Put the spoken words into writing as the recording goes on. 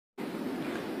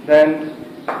Then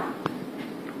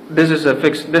this is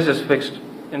fixed.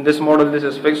 In this model this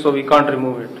is fixed, so we can't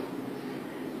remove it.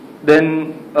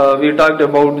 Then we talked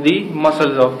about the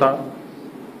muscles of the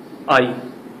eye.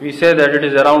 We say that it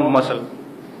is a round muscle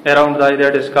around the eye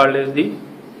that is called as the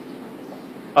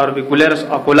orbicularis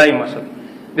oculi muscle.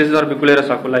 This is orbicularis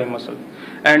oculi muscle,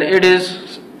 and it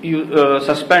is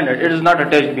suspended. It is not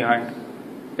attached behind.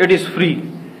 It is free.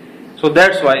 So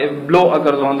that's why if blow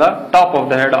occurs on the top of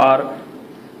the head or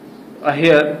a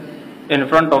hair in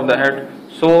front of the head,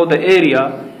 so the area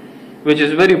which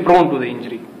is very prone to the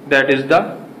injury, that is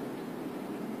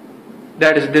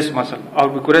this muscle,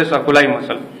 orbicularis oculi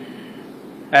muscle,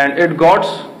 and it got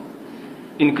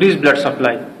increased blood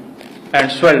supply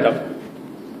and swelled up.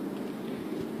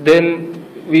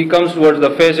 Then we comes towards the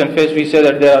face, and face we say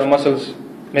that there are muscles,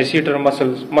 masseter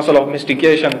muscles, muscle of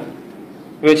mastication,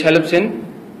 which helps in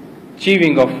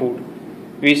chewing of food.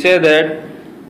 We say that